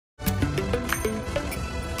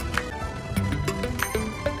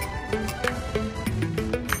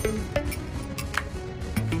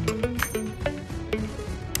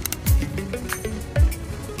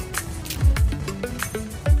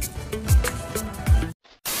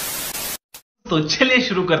तो चलिए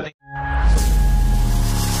शुरू करते हैं।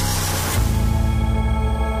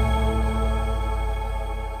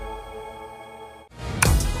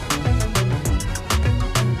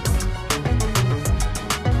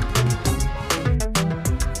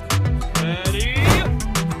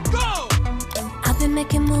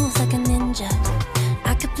 Making moves like a ninja.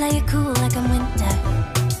 I could play it cool like I'm winter.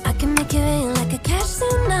 I can make it rain like a cash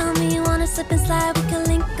tsunami. You wanna slip and slide, we can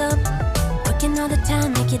link up. Working all the time,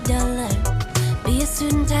 make it dollar. Be a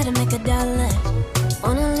student, try to make a dollar.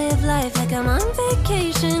 Wanna live life like I'm on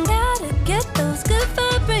vacation. Gotta get those good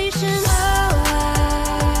vibrations.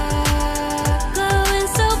 Glowing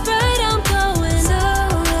so bright, I'm going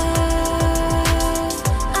solar.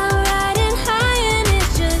 I'm riding high and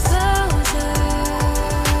it's just closer.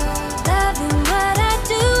 Loving what I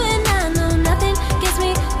do and I know nothing gets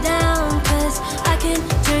me down, 'cause I can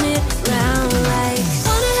turn it round like.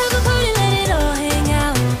 Wanna have a party, let it all hang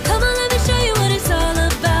out. Come on, let me show you what it's all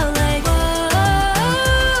about. Like,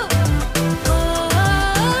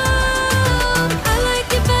 I like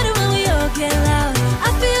it better when we all get loud. I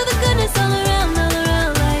feel the goodness all around,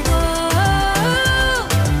 like,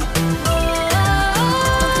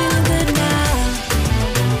 I'm feeling good now.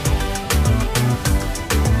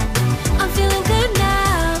 I'm feeling good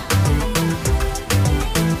now.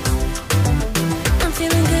 I'm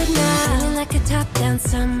feeling good now. Feeling like a top-down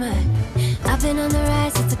summer. I've been on the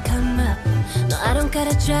rise, it's a come up. No, I don't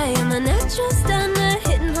gotta try, I'm a natural stunner.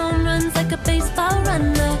 Hitting home runs like a baseball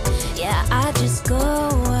runner. Yeah, I just go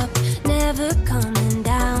up, never coming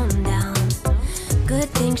down, down. Good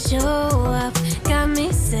things show up, got me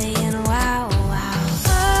saying wow, wow.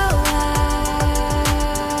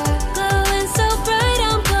 Glowing so bright,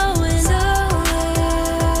 I'm going solar.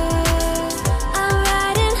 I'm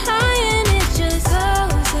riding high and it's just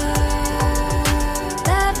closer.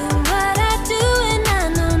 Loving what I do and I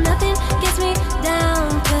know nothing gets me down,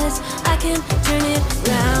 'cause I can turn it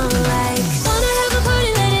round like. Wanna have a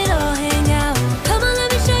party, let it all hang out. Come on, let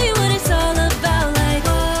me show you what it's all about. Like,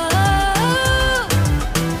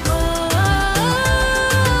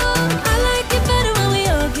 I like it better when we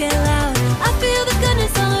all get loud. I feel the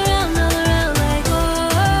goodness all around, like,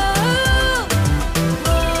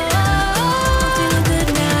 I'm feeling good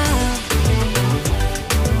now.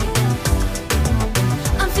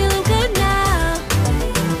 I'm feeling good now.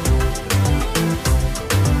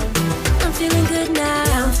 I'm feeling good now.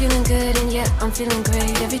 Yeah, I'm feeling good and yeah, I'm feeling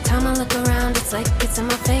great. Every time I look around, it's like it's in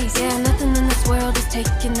my face. Yeah, nothing in this world is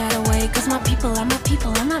taking that away. 'Cause my people are my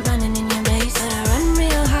people, I'm not running in your race. And I run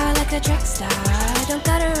real hard like a track star. I don't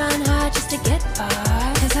gotta run hard just to get far.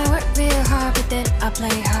 'Cause I work real hard, but then I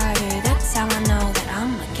play harder. That's how I know that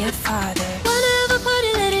I'ma get farther. Wanna have a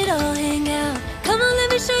party, let it all hang out. Come on, let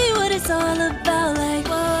me show you what it's all about. Like,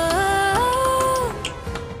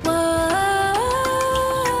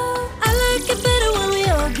 I like it better when we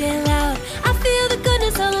all get loud. I feel the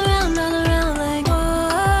goodness all around, like,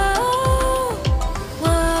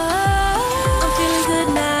 I'm feeling good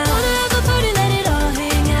now. Wanna have a party, let it all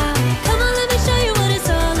hang out. Come on, let me show you what it's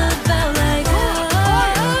all about. Like,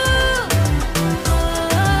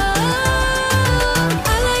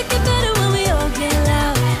 I like it better when we all get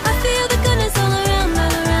loud. I feel the goodness all around,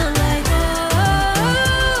 like,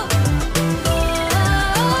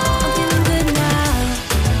 I'm feeling good now.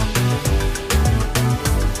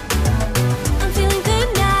 I'm feeling good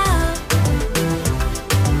now.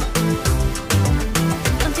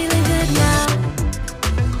 I'm feeling good now.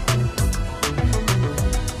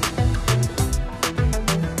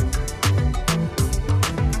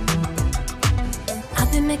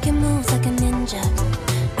 I've been making moves like a ninja.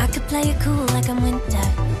 I could play it cool like I'm winter.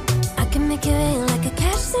 I can make it rain like a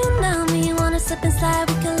cash tsunami. You wanna slip and slide,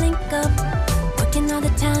 we can link up. Working all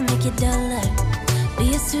the time, make it dollar. Be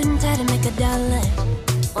a student, try to make a dollar.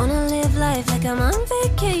 Wanna live life like I'm on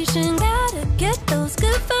vacation. Gotta get those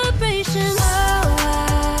good vibrations.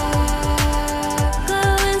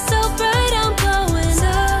 Glowing so bright, I'm going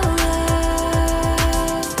solar.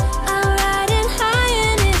 I'm riding high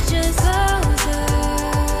and it's just closer.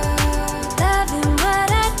 Loving what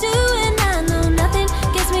I do and I know nothing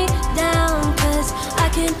gets me down, 'cause I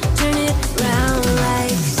can turn it round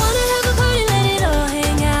like. Wanna have a party, let it all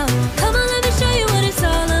hang out. Come on, let me show you what it's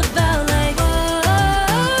all about. Like,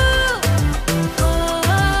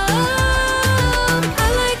 I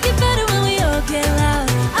like it better when we all get loud.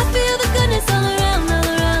 I feel the goodness all around,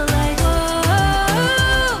 like,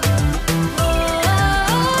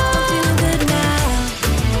 I'm feeling good now.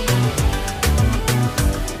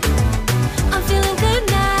 I'm feeling good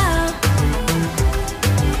now.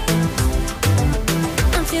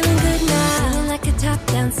 I'm feeling good now. Feeling like a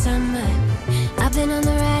top-down summer. I've been on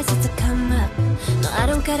the rise, it's a come up.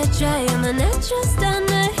 gotta try. I'm a natural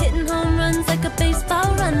stunner, hitting home runs like a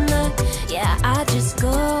baseball runner. Yeah, I just go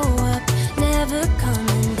up, never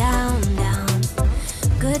coming down, down.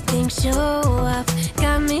 Good things show up,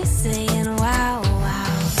 got me saying wow, wow.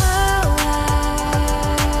 Oh, wow.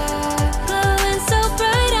 Glowing so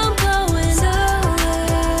bright, I'm glowing so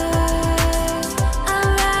up. I'm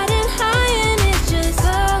riding high and it just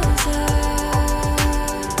goes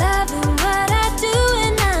up. Loving what I do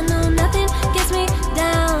and I know nothing gets me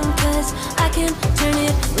down, 'cause I can turn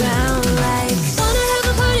it round like. Wanna have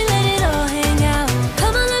a party, let it all hang out.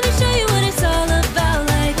 Come on, let me show you what it's all about.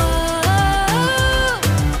 Like, oh,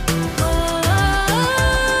 oh, oh.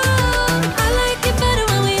 I like it better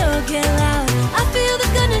when we all get loud. I feel the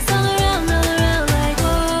goodness all around, like,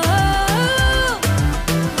 oh, oh,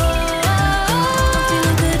 oh. I'm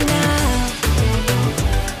feeling good now.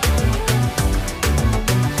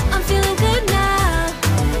 I'm feeling good now.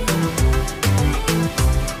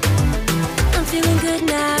 I'm feeling good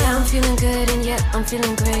now. Yeah, I'm feeling good and yet I'm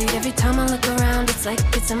feeling great. Every time I look around, it's like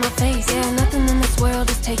it's in my face. Yeah, nothing in this world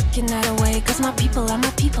is taking that away. 'Cause my people are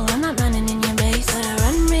my people, I'm not running in your race. But I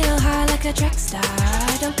run real high like a track star.